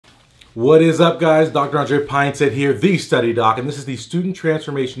What is up, guys? Dr. Andre Pinesett here, the Study Doc, and this is the Student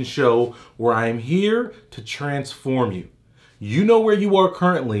Transformation Show where I am here to transform you. You know where you are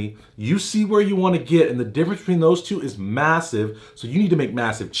currently, you see where you want to get, and the difference between those two is massive, so you need to make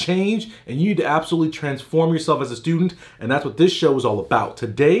massive change, and you need to absolutely transform yourself as a student, and that's what this show is all about.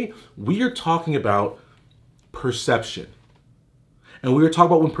 Today, we are talking about perception. And we are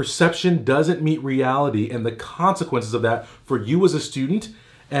talking about when perception doesn't meet reality and the consequences of that for you as a student.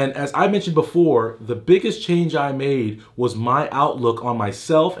 And as I mentioned before, the biggest change I made was my outlook on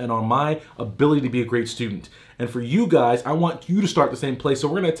myself and on my ability to be a great student. And for you guys, I want you to start the same place. So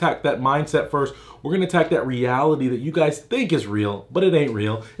we're going to attack that mindset first. We're going to attack that reality that you guys think is real, but it ain't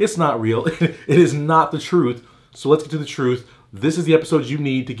real. It's not real. It is not the truth. So let's get to the truth. This is the episode you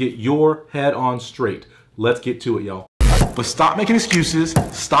need to get your head on straight. Let's get to it, y'all. But stop making excuses.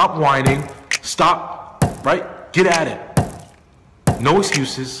 Stop whining. Stop, right? Get at it. No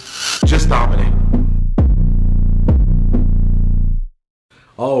excuses, just dominate.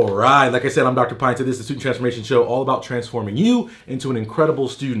 All right, like I said, I'm Dr. Pinesett. This is the Student Transformation Show, all about transforming you into an incredible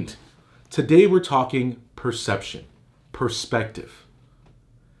student. Today we're talking perception, perspective.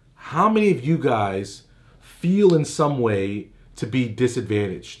 How many of you guys feel in some way to be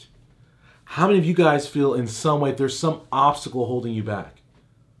disadvantaged? How many of you guys feel in some way there's some obstacle holding you back?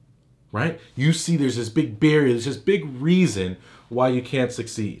 Right? You see there's this big barrier, there's this big reason why you can't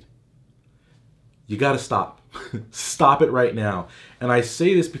succeed. You got to stop. Stop it right now. And I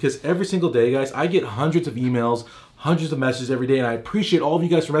say this because every single day, guys, I get hundreds of emails, hundreds of messages every day, and I appreciate all of you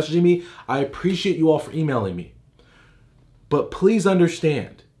guys for messaging me. I appreciate you all for emailing me. But please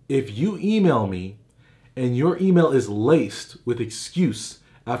understand, if you email me and your email is laced with excuse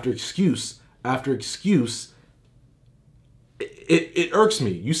after excuse after excuse, it irks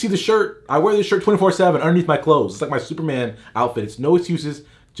me. You see the shirt, I wear this shirt 24/7 underneath my clothes. It's like my Superman outfit. It's no excuses,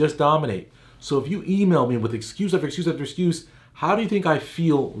 just dominate. So if you email me with excuse after excuse after excuse, how do you think I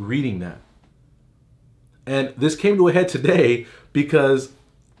feel reading that? And this came to a head today because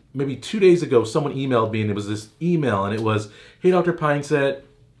maybe 2 days ago, someone emailed me and it was this email and it was, hey, Dr. Pinesett,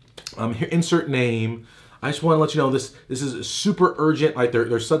 here, insert name. I just want to let you know this is super urgent. Like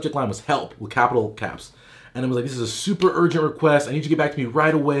their subject line was help with capital caps. And it was like, this is a super urgent request. I need you to get back to me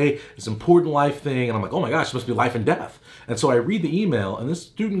right away. It's an important life thing. And I'm like, oh my gosh, it must be life and death. And so I read the email and this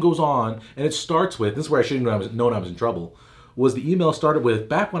student goes on and it starts with, this is where I should have known I was in trouble, was the email started with,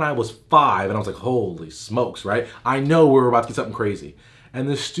 back when I was 5, and I was like, holy smokes, right? I know we're about to get something crazy. And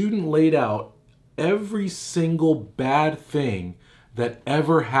the student laid out every single bad thing that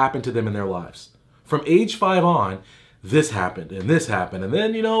ever happened to them in their lives. From age 5 on, this happened, and this happened, and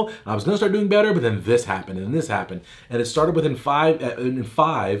then, you know, I was gonna start doing better, but then this happened, and this happened. And it started within in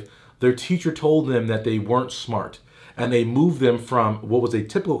five, their teacher told them that they weren't smart, and they moved them from what was a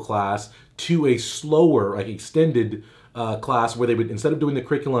typical class to a slower, like extended class where they would, instead of doing the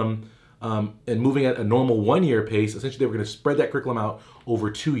curriculum and moving at a normal 1-year pace, essentially they were gonna spread that curriculum out over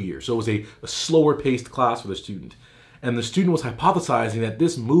 2 years. So it was a slower paced class for the student. And the student was hypothesizing that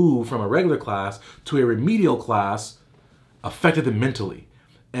this move from a regular class to a remedial class affected them mentally.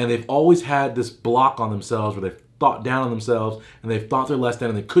 And they've always had this block on themselves where they've thought down on themselves and they've thought they're less than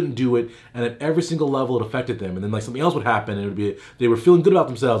and they couldn't do it. And at every single level it affected them. And then like something else would happen and it would be, they were feeling good about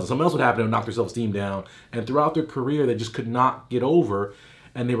themselves and something else would happen and it would knock their self-esteem down. And throughout their career, they just could not get over.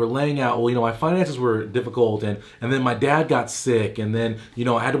 And they were laying out, well, you know, my finances were difficult and then my dad got sick and then, you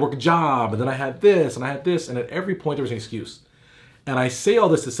know, I had to work a job and then I had this and I had this. And at every point there was an excuse. And I say all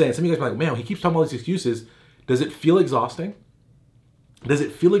this to say, and some of you guys are like, man, he keeps talking about all these excuses. Does it feel exhausting? Does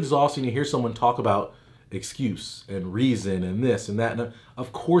it feel exhausting to hear someone talk about excuse and reason and this and that? And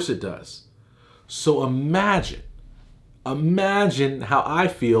of course it does. So imagine how I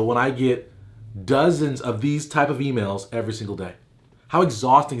feel when I get dozens of these type of emails every single day. How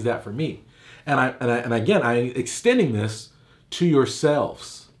exhausting is that for me? And again, I'm extending this to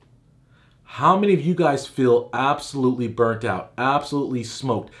yourselves. How many of you guys feel absolutely burnt out, absolutely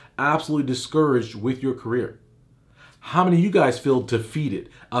smoked, absolutely discouraged with your career? How many of you guys feel defeated,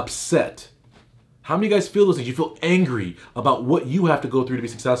 upset? How many of you guys feel those things? You feel angry about what you have to go through to be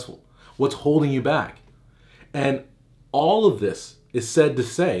successful, what's holding you back. And all of this is said to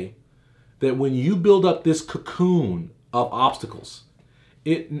say that when you build up this cocoon of obstacles,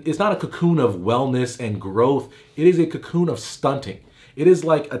 it's not a cocoon of wellness and growth. It is a cocoon of stunting. It is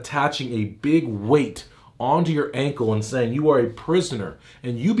like attaching a big weight onto your ankle and saying you are a prisoner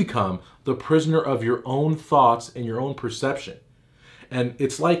and you become the prisoner of your own thoughts and your own perception. And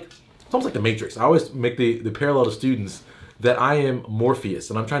it's almost like the Matrix. I always make the parallel to students that I am Morpheus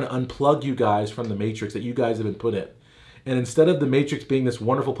and I'm trying to unplug you guys from the Matrix that you guys have been put in. And instead of the Matrix being this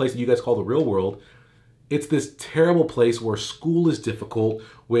wonderful place that you guys call the real world, it's this terrible place where school is difficult,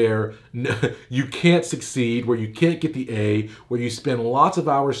 where you can't succeed, where you can't get the A, where you spend lots of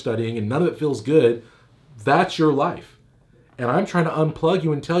hours studying and none of it feels good. That's your life. And I'm trying to unplug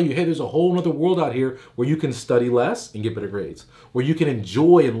you and tell you, hey, there's a whole other world out here where you can study less and get better grades, where you can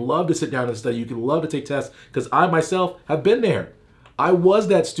enjoy and love to sit down and study. You can love to take tests, because I myself have been there. I was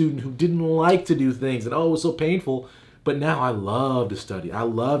that student who didn't like to do things and, oh, it was so painful. But now I love to study. I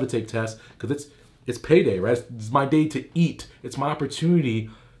love to take tests because it's payday, right? It's my day to eat. It's my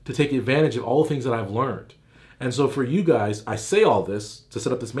opportunity to take advantage of all the things that I've learned. And so for you guys, I say all this to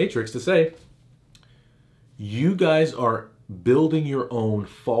set up this matrix to say, you guys are building your own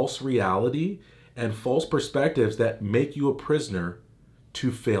false reality and false perspectives that make you a prisoner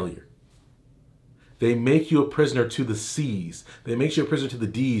to failure. They make you a prisoner to the C's. They make you a prisoner to the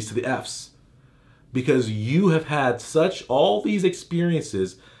D's, to the F's. Because you have had all these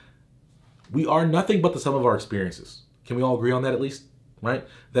experiences. We are nothing but the sum of our experiences. Can we all agree on that at least? Right?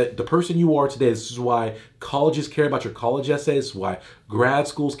 That the person you are today, this is why colleges care about your college essays, this is why grad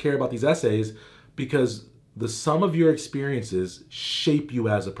schools care about these essays, because the sum of your experiences shape you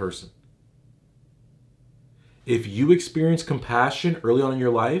as a person. If you experience compassion early on in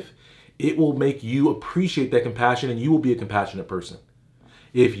your life, it will make you appreciate that compassion and you will be a compassionate person.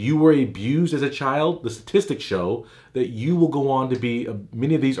 If you were abused as a child, the statistics show that you will go on to be,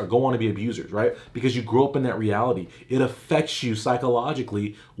 many of these are go on to be abusers, right? Because you grew up in that reality. It affects you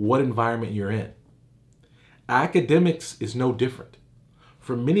psychologically what environment you're in. Academics is no different.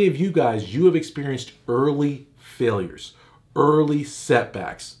 For many of you guys, you have experienced early failures, early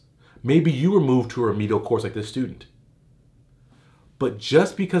setbacks. Maybe you were moved to a remedial course like this student. But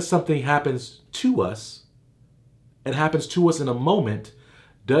just because something happens to us, and happens to us in a moment,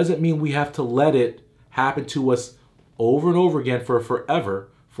 doesn't mean we have to let it happen to us over and over again for forever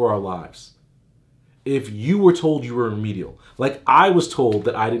for our lives. If you were told you were remedial, like I was told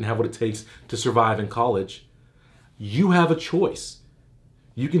that I didn't have what it takes to survive in college, you have a choice.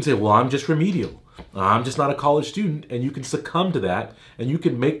 You can say, well, I'm just remedial. I'm just not a college student. And you can succumb to that. And you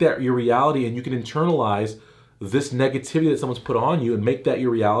can make that your reality. And you can internalize this negativity that someone's put on you and make that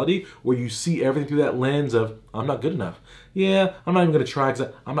your reality, where you see everything through that lens of, I'm not good enough. Yeah, I'm not even going to try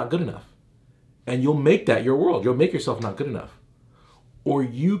because I'm not good enough. And you'll make that your world. You'll make yourself not good enough. Or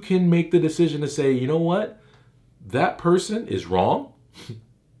you can make the decision to say, you know what? That person is wrong.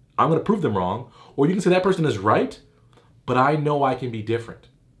 I'm going to prove them wrong. Or you can say that person is right, but I know I can be different.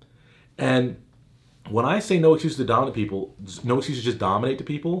 And when I say no excuses to dominate people, no excuses just dominate to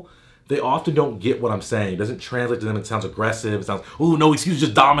people, they often don't get what I'm saying. It doesn't translate to them. It sounds aggressive. It sounds, ooh, no excuses,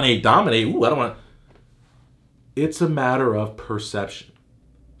 just dominate. Ooh, I don't want. It's a matter of perception.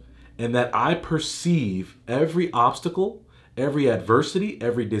 And that I perceive every obstacle, every adversity,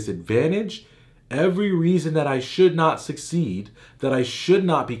 every disadvantage, every reason that I should not succeed, that I should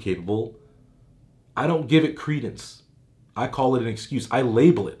not be capable, I don't give it credence. I call it an excuse. I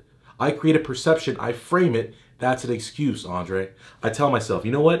label it. I create a perception. I frame it. That's an excuse, Andre. I tell myself,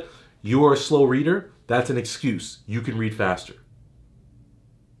 you know what? You're a slow reader. That's an excuse. You can read faster.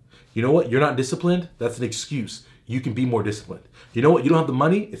 You know what? You're not disciplined. That's an excuse. You can be more disciplined. You know what? You don't have the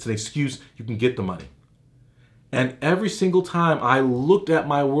money. It's an excuse. You can get the money. And every single time I looked at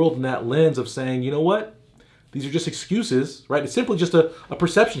my world in that lens of saying, you know what? These are just excuses, right? It's simply just a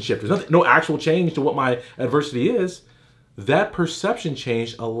perception shift. There's no actual change to what my adversity is. That perception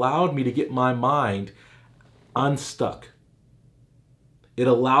change allowed me to get my mind unstuck. It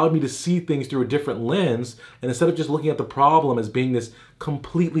allowed me to see things through a different lens. And instead of just looking at the problem as being this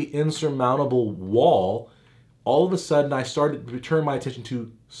completely insurmountable wall, all of a sudden I started to turn my attention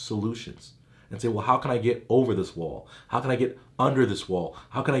to solutions and say, well, how can I get over this wall? How can I get under this wall?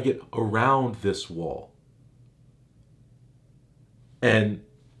 How can I get around this wall? And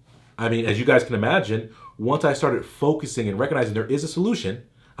I mean, as you guys can imagine, once I started focusing and recognizing there is a solution,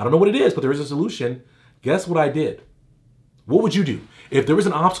 I don't know what it is, but there is a solution, guess what I did? What would you do? If there was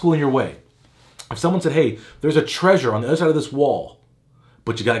an obstacle in your way, if someone said, hey, there's a treasure on the other side of this wall,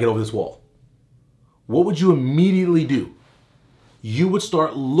 but you got to get over this wall, what would you immediately do? You would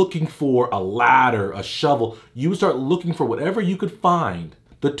start looking for a ladder, a shovel. You would start looking for whatever you could find,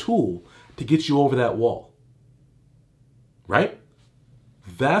 the tool to get you over that wall. Right?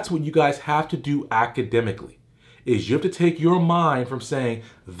 That's what you guys have to do academically, is you have to take your mind from saying,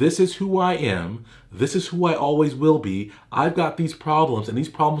 this is who I am, this is who I always will be, I've got these problems and these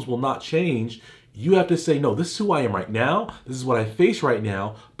problems will not change. You have to say, no, this is who I am right now, this is what I face right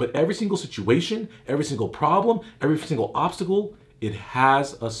now, but every single situation, every single problem, every single obstacle, it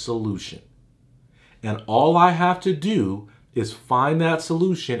has a solution. And all I have to do is find that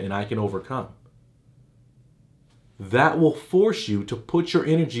solution and I can overcome. That will force you to put your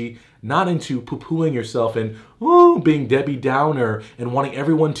energy not into poo-pooing yourself and being Debbie Downer and wanting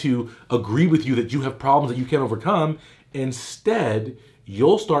everyone to agree with you that you have problems that you can't overcome. Instead,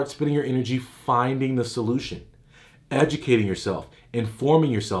 you'll start spending your energy finding the solution, educating yourself,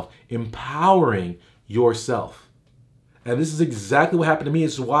 informing yourself, empowering yourself. And this is exactly what happened to me.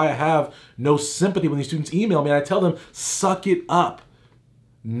 This is why I have no sympathy when these students email me and I tell them, suck it up.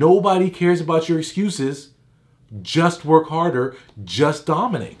 Nobody cares about your excuses. Just work harder. Just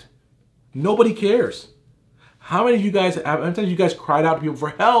dominate. Nobody cares. How many of you guys, how many times you guys cried out to people for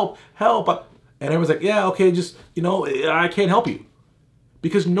help, help? And everyone's like, yeah, okay, just, I can't help you.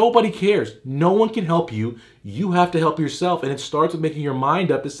 Because nobody cares. No one can help you. You have to help yourself. And it starts with making your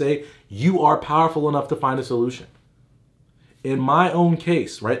mind up to say, you are powerful enough to find a solution. In my own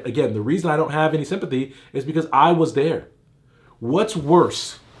case, right? Again, the reason I don't have any sympathy is because I was there. What's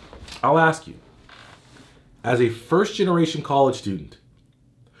worse? I'll ask you. As a first-generation college student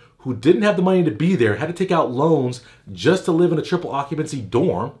who didn't have the money to be there, had to take out loans just to live in a triple occupancy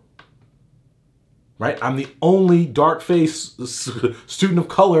dorm, right? I'm the only dark-faced student of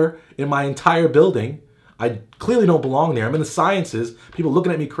color in my entire building. I clearly don't belong there. I'm in the sciences. People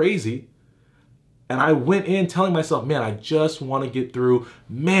looking at me crazy. And I went in telling myself, man, I just want to get through.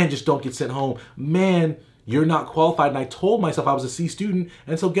 Man, just don't get sent home. Man, you're not qualified. And I told myself I was a C student.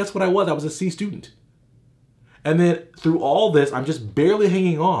 And so guess what I was? I was a C student. And then through all this, I'm just barely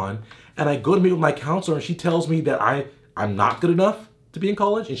hanging on. And I go to meet with my counselor and she tells me that I'm not good enough to be in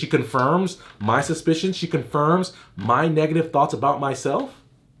college. And she confirms my suspicions. She confirms my negative thoughts about myself.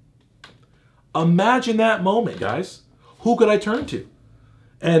 Imagine that moment, guys. Who could I turn to?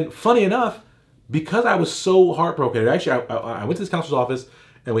 And funny enough, because I was so heartbroken, actually, I went to this counselor's office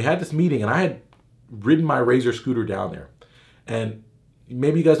and we had this meeting and I had ridden my Razor scooter down there. And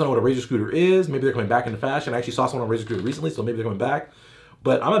maybe you guys don't know what a Razor scooter is. Maybe they're coming back into fashion. I actually saw someone on a Razor scooter recently, so maybe they're coming back.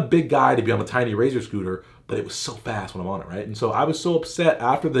 But I'm a big guy to be on a tiny Razor scooter, but it was so fast when I'm on it, right? And so I was so upset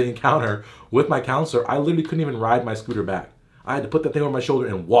after the encounter with my counselor, I literally couldn't even ride my scooter back. I had to put that thing over my shoulder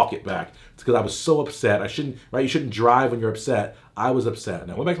and walk it back. It's because I was so upset. I shouldn't, right? You shouldn't drive when you're upset. I was upset.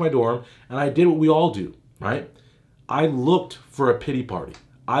 And I went back to my dorm and I did what we all do, right? I looked for a pity party.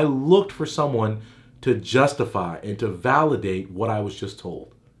 I looked for someone to justify and to validate what I was just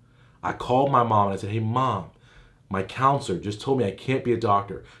told. I called my mom and I said, hey, Mom, my counselor just told me I can't be a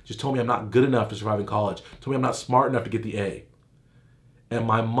doctor. Just told me I'm not good enough to survive in college. Told me I'm not smart enough to get the A. And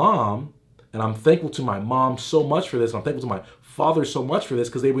my mom, and I'm thankful to my mom so much for this. I'm thankful to my father so much for this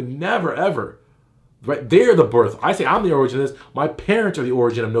because they would never, ever, right? They're the birth. I say I'm the origin of this. My parents are the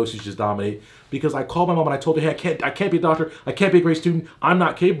origin of No Excuses Dominate because I called my mom and I told her, hey, I can't be a doctor. I can't be a great student. I'm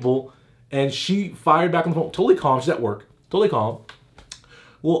not capable. And she fired back on the phone, totally calm. She's at work, totally calm.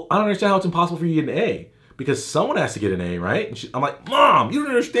 Well, I don't understand how it's impossible for you to get an A because someone has to get an A, right? And I'm like, Mom, you don't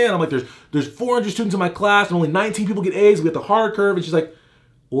understand. I'm like, there's 400 students in my class and only 19 people get A's. We get the hard curve. And she's like,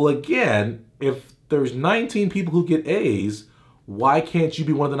 well, again, if there's 19 people who get A's, why can't you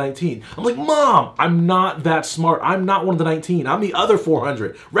be one of the 19? I'm like, Mom, I'm not that smart. I'm not one of the 19. I'm the other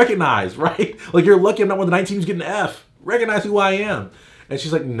 400. Recognize, right? Like, you're lucky I'm not one of the 19 who's getting an F. Recognize who I am. And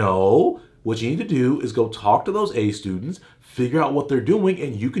she's like, no, what you need to do is go talk to those A students, figure out what they're doing,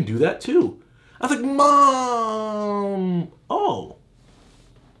 and you can do that too. I was like, Mom, oh,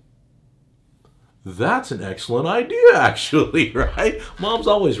 that's an excellent idea, actually, right? Mom's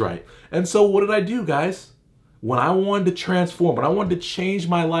always right. And so what did I do, guys? When I wanted to transform, when I wanted to change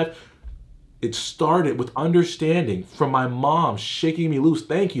my life, it started with understanding from my mom shaking me loose.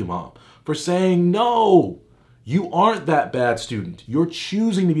 Thank you, Mom, for saying, no, you aren't that bad student. You're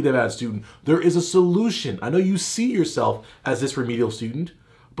choosing to be the bad student. There is a solution. I know you see yourself as this remedial student,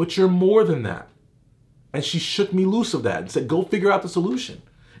 but you're more than that. And she shook me loose of that and said, go figure out the solution.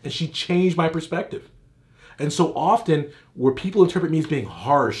 And she changed my perspective. And so often where people interpret me as being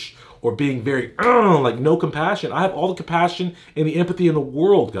harsh or being very, like no compassion, I have all the compassion and the empathy in the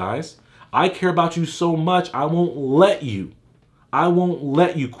world, guys. I care about you so much, I won't let you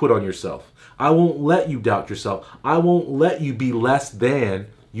quit on yourself. I won't let you doubt yourself. I won't let you be less than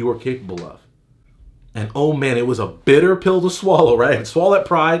you are capable of. And oh man, it was a bitter pill to swallow, right? I had to swallow that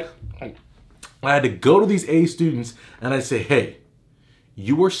pride. I had to go to these A students and I'd say, hey,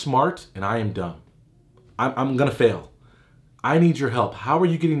 you are smart and I am dumb. I'm gonna fail. I need your help. How are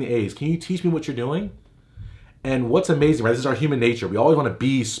you getting the A's? Can you teach me what you're doing? And what's amazing, right? This is our human nature. We always want to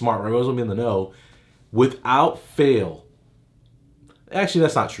be smart, right? We always want to be in the know. Without fail, Actually,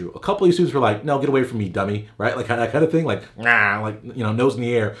 that's not true. A couple of these students were like, no, get away from me, dummy, right? Like that kind of thing, like, nah, like, you know, nose in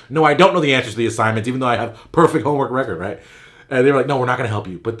the air. No, I don't know the answers to the assignments, even though I have perfect homework record, right? And they were like, no, we're not going to help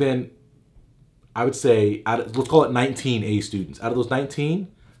you. But then I would say, let's call it 19 A students. Out of those 19,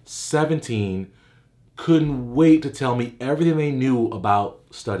 17 couldn't wait to tell me everything they knew about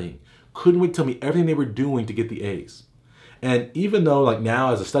studying. Couldn't wait to tell me everything they were doing to get the A's. And even though, like,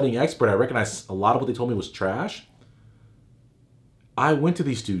 now as a studying expert, I recognize a lot of what they told me was trash, I went to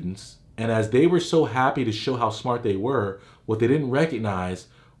these students, and as they were so happy to show how smart they were, what they didn't recognize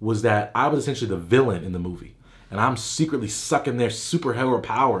was that I was essentially the villain in the movie. And I'm secretly sucking their superhero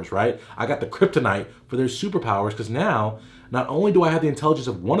powers, right? I got the kryptonite for their superpowers, because now, not only do I have the intelligence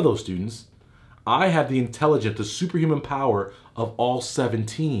of one of those students, I have the intelligence, the superhuman power of all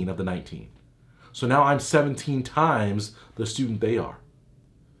 17 of the 19. So now I'm 17 times the student they are.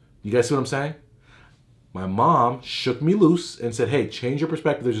 You guys see what I'm saying? My mom shook me loose and said, hey, change your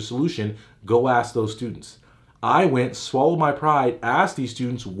perspective. There's a solution. Go ask those students. I went, swallowed my pride, asked these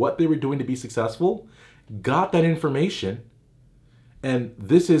students what they were doing to be successful, got that information. And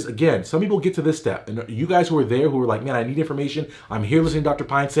this is, again, some people get to this step. And you guys who are there who are like, man, I need information. I'm here listening to Dr.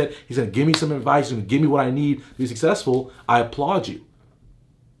 Pinesett. He's going to give me some advice. He's going to give me what I need to be successful. I applaud you.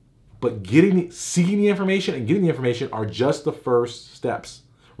 But seeking the information and getting the information are just the first steps.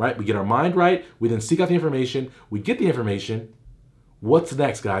 Right? We get our mind right. We then seek out the information. We get the information. What's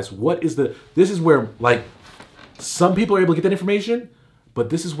next, guys? This is where, like, some people are able to get that information, but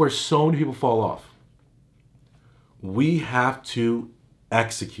this is where so many people fall off. We have to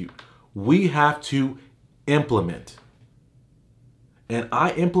execute. We have to implement. And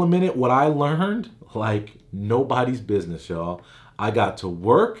I implemented what I learned like nobody's business, y'all. I got to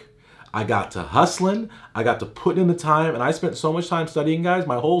work. I got to hustling, I got to putting in the time, and I spent so much time studying, guys,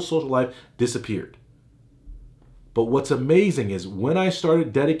 my whole social life disappeared. But what's amazing is when I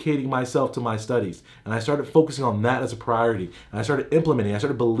started dedicating myself to my studies, and I started focusing on that as a priority, and I started implementing, I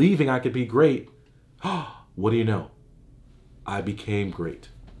started believing I could be great, what do you know? I became great.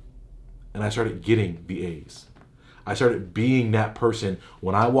 And I started getting the A's. I started being that person.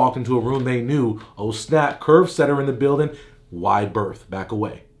 When I walked into a room, they knew, oh snap, curve setter in the building, wide berth, back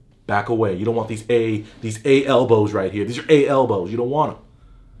away. Back away. You don't want these A elbows right here. These are A elbows. You don't want them.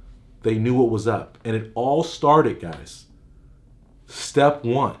 They knew what was up. And it all started, guys. Step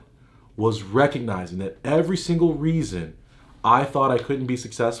one was recognizing that every single reason I thought I couldn't be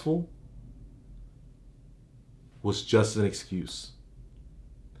successful was just an excuse.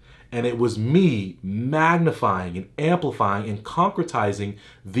 And it was me magnifying and amplifying and concretizing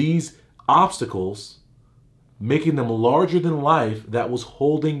these obstacles, making them larger than life, that was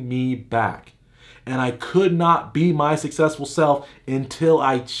holding me back. And I could not be my successful self until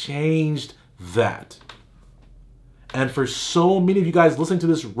I changed that. And for so many of you guys listening to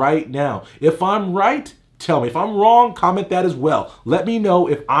this right now, if I'm right, tell me. If I'm wrong, comment that as well. Let me know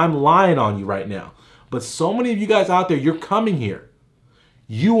if I'm lying on you right now. But so many of you guys out there, you're coming here.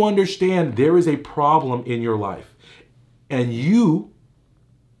 You understand there is a problem in your life. And you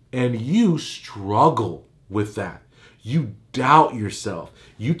struggle with that. You doubt yourself.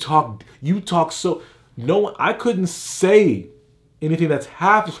 You talk so, no, I couldn't say anything that's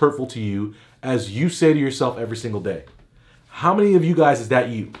half as hurtful to you as you say to yourself every single day. How many of you guys is that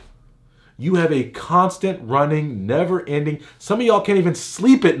you? You have a constant running, never ending. Some of y'all can't even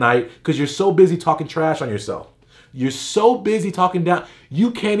sleep at night because you're so busy talking trash on yourself. You're so busy talking down,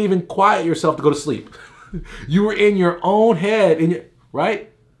 you can't even quiet yourself to go to sleep. You were in your own head,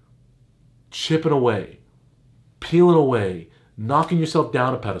 right? Chipping away. Peeling away, knocking yourself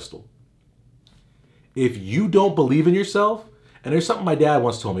down a pedestal. If you don't believe in yourself, and there's something my dad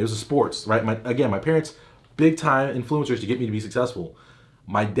once told me, it was a sports, right? My parents, big time influencers to get me to be successful.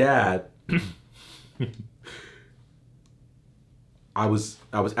 My dad, I was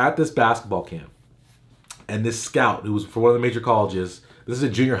at this basketball camp, and this scout who was for one of the major colleges, this is a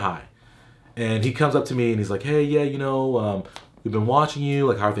junior high, and he comes up to me and he's like, hey, yeah, you know, we've been watching you,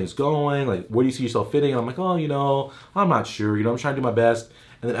 like, how are things going? Like, where do you see yourself fitting? And I'm like, oh, you know, I'm not sure. You know, I'm trying to do my best.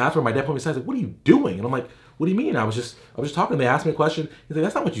 And then after my dad put me aside, he's like, what are you doing? And I'm like, what do you mean? I was just talking. They asked me a question. He's like,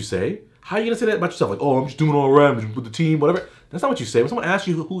 that's not what you say. How are you going to say that about yourself? Like, oh, I'm just doing all right. I'm just with the team, whatever. That's not what you say. When someone asks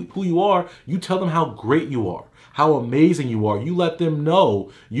you who you are, you tell them how great you are, how amazing you are. You let them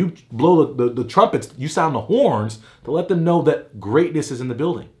know. You blow the trumpets. You sound the horns to let them know that greatness is in the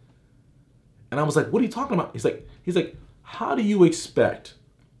building. And I was like, what are you talking about? He's like, how do you expect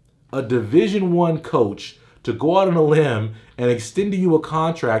a Division I coach to go out on a limb and extend to you a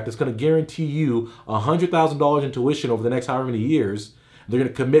contract that's going to guarantee you $100,000 in tuition over the next however many years? They're going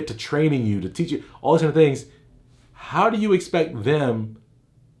to commit to training you, to teach you, all these kind of things. how do you expect them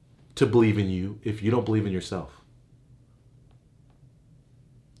to believe in you if you don't believe in yourself?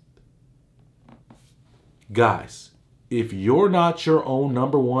 Guys, if you're not your own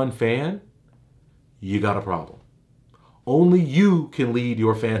 #1 fan, you got a problem. Only you can lead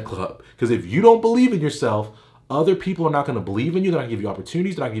your fan club. Because if you don't believe in yourself, other people are not going to believe in you. They're not going to give you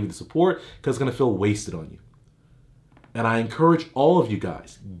opportunities. They're not going to give you the support because it's going to feel wasted on you. And I encourage all of you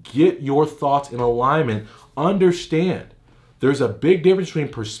guys, get your thoughts in alignment. Understand there's a big difference between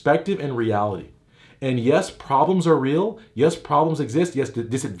perspective and reality. And yes, problems are real. Yes, problems exist. Yes,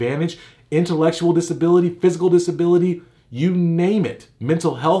 disadvantage, intellectual disability, physical disability, you name it.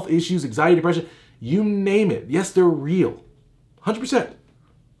 Mental health issues, anxiety, depression, you name it. Yes, they're real, 100%.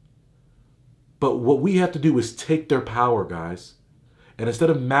 But what we have to do is take their power, guys. And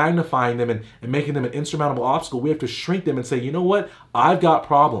instead of magnifying them and making them an insurmountable obstacle, we have to shrink them and say, you know what? I've got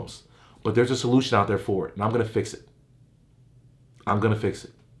problems, but there's a solution out there for it, and I'm going to fix it. I'm going to fix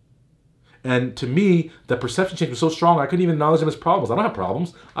it. And to me, the perception change was so strong, I couldn't even acknowledge them as problems. I don't have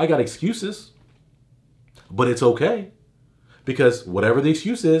problems. I got excuses. But it's okay. Because whatever the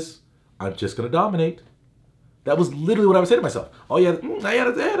excuse is, I'm just going to dominate. That was literally what I was saying to myself. Oh yeah,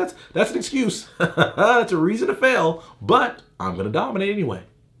 that's an excuse. That's a reason to fail, but I'm going to dominate anyway.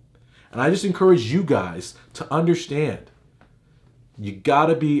 And I just encourage you guys to understand. You got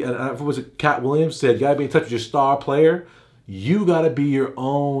to be, and what was it Cat Williams said, you got to be in touch with your star player. You got to be your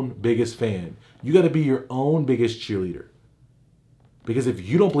own biggest fan. You got to be your own biggest cheerleader. Because if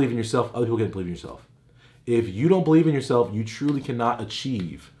you don't believe in yourself, other people can't believe in yourself. If you don't believe in yourself, you truly cannot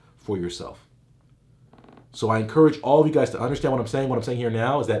achieve for yourself. So I encourage all of you guys to understand what I'm saying. What I'm saying here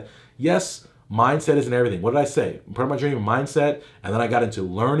now is that, yes, mindset isn't everything. What did I say? Part of my journey of mindset, and then I got into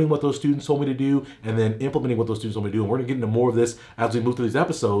learning what those students told me to do, and then implementing what those students told me to do. And we're going to get into more of this as we move through these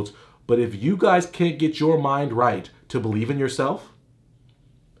episodes. But if you guys can't get your mind right to believe in yourself,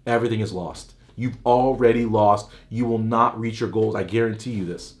 everything is lost. You've already lost. You will not reach your goals. I guarantee you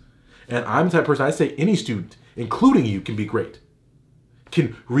this. And I'm the type of person, I say any student, including you, can be great.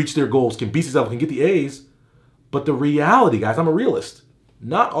 Can reach their goals, can be successful, can get the A's. But the reality, guys, I'm a realist.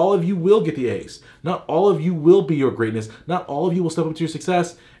 Not all of you will get the A's. Not all of you will be your greatness. Not all of you will step up to your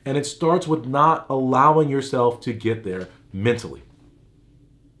success. And it starts with not allowing yourself to get there mentally.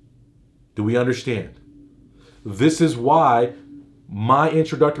 Do we understand? This is why my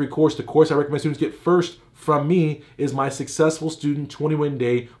introductory course, the course I recommend students get first from me, is my Successful Student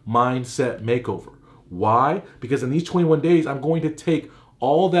 21-Day Mindset Makeover. Why? Because in these 21 days, I'm going to take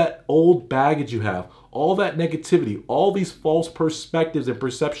all that old baggage you have, all that negativity, all these false perspectives and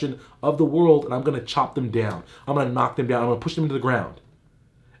perception of the world, and I'm going to chop them down. I'm going to knock them down. I'm going to push them into the ground.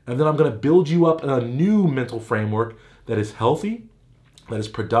 And then I'm going to build you up in a new mental framework that is healthy, that is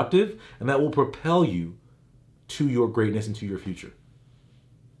productive, and that will propel you to your greatness and to your future.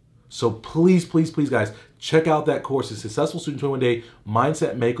 So please, please, please, guys, check out that course, the Successful Student 21-Day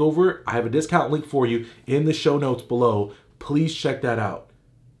Mindset Makeover. I have a discount link for you in the show notes below. Please check that out.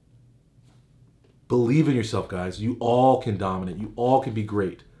 Believe in yourself, guys. You all can dominate. You all can be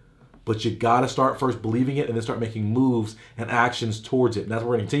great. But you got to start first believing it and then start making moves and actions towards it. And that's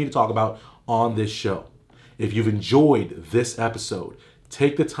what we're going to continue to talk about on this show. If you've enjoyed this episode,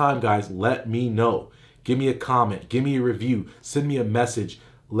 take the time, guys. Let me know. Give me a comment. Give me a review. Send me a message.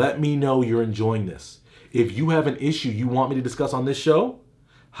 Let me know you're enjoying this. If you have an issue you want me to discuss on this show,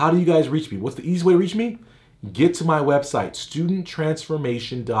 how do you guys reach me? What's the easiest way to reach me? Get to my website,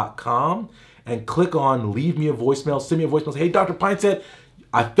 studenttransformation.com, and click on leave me a voicemail. Send me a voicemail. Say, hey, Dr. Pinesett,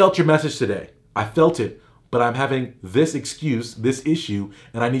 I felt your message today. I felt it, but I'm having this excuse, this issue,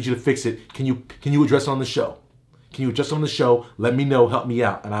 and I need you to fix it. Can you address it on the show? Can you address it on the show? Let me know. Help me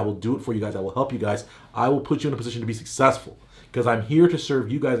out, and I will do it for you guys. I will help you guys. I will put you in a position to be successful because I'm here to serve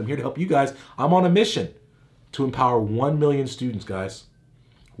you guys. I'm here to help you guys. I'm on a mission to empower 1 million students, guys.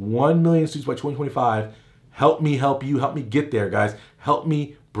 1 million students by 2025. Help me help you. Help me get there, guys. Help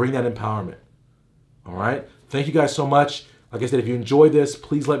me bring that empowerment. All right? Thank you guys so much. Like I said, if you enjoyed this,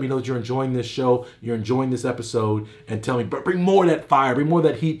 please let me know that you're enjoying this show, you're enjoying this episode, and tell me, bring more of that fire, bring more of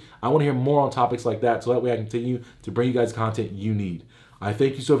that heat. I want to hear more on topics like that so that way I can continue to bring you guys content you need. I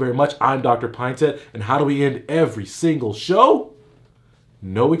thank you so very much. I'm Dr. Pinesett, and how do we end every single show?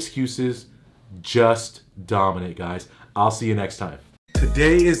 No excuses, just dominate, guys. I'll see you next time.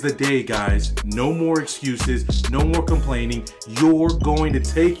 Today is the day, guys. No more excuses, no more complaining. You're going to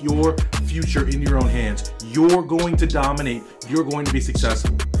take your future in your own hands. You're going to dominate. You're going to be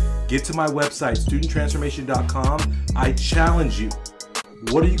successful. Get to my website, studenttransformation.com. I challenge you.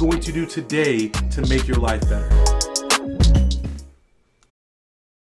 What are you going to do today to make your life better?